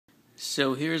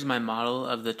So here's my model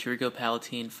of the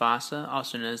Pterygopalatine Fossa,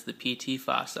 also known as the PT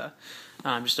Fossa.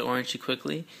 Just to orient you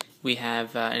quickly, we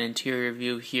have an interior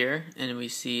view here, and we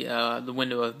see the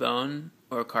window of bone,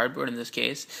 or cardboard in this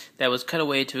case, that was cut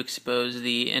away to expose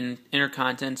the inner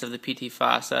contents of the PT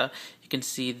Fossa. You can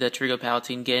see the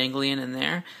Pterygopalatine ganglion in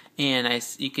there, and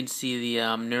you can see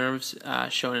the nerves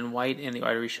shown in white and the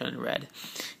arteries shown in red.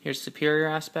 Here's the superior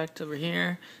aspect over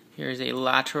here. Here's a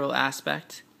lateral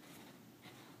aspect,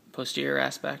 posterior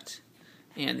aspect,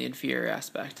 and the inferior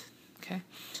aspect. Okay,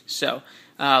 so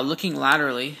looking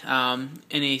laterally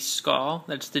in a skull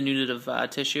that's denuded of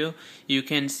tissue, you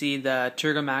can see the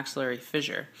pterygomaxillary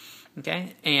fissure.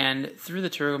 Okay, and through the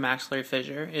pterygomaxillary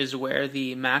fissure is where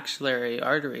the maxillary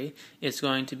artery is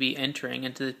going to be entering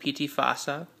into the PT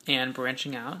fossa and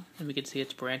branching out, and we can see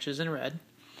its branches in red.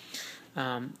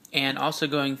 And also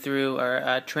going through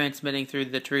or transmitting through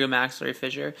the pterygomaxillary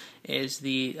fissure is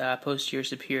the posterior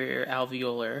superior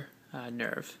alveolar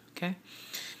nerve. Okay.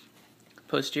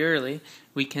 Posteriorly,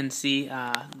 we can see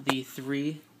the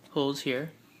three holes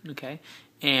here. Okay,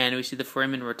 and we see the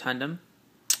foramen rotundum,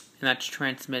 and that's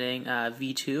transmitting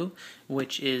V2,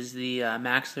 which is the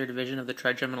maxillary division of the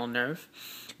trigeminal nerve.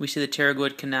 We see the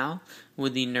pterygoid canal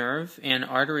with the nerve and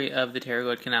artery of the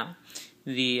pterygoid canal.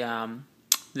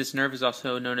 This nerve is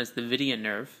also known as the Vidian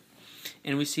nerve.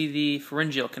 And we see the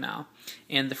pharyngeal canal.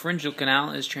 And the pharyngeal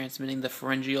canal is transmitting the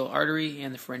pharyngeal artery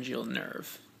and the pharyngeal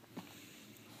nerve.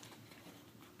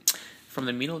 From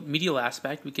the medial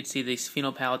aspect, we could see the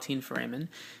sphenopalatine foramen.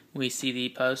 We see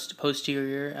the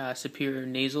posterior superior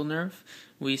nasal nerve.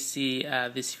 We see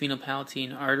the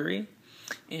sphenopalatine artery.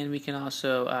 And we can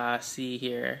also see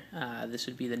here, this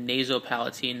would be the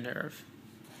nasopalatine nerve.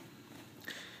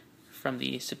 From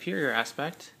the superior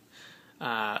aspect,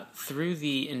 through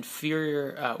the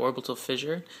inferior orbital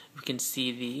fissure, we can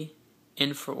see the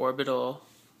infraorbital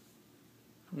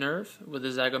nerve with the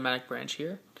zygomatic branch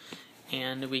here,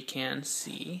 and we can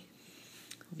see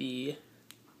the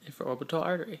infraorbital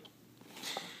artery.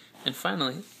 And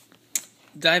finally,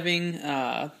 diving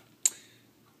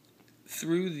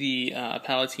through the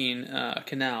palatine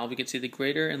canal, we can see the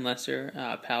greater and lesser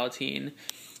palatine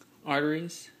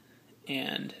arteries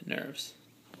and nerves.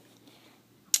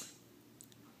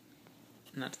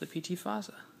 And that's the PT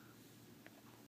fossa.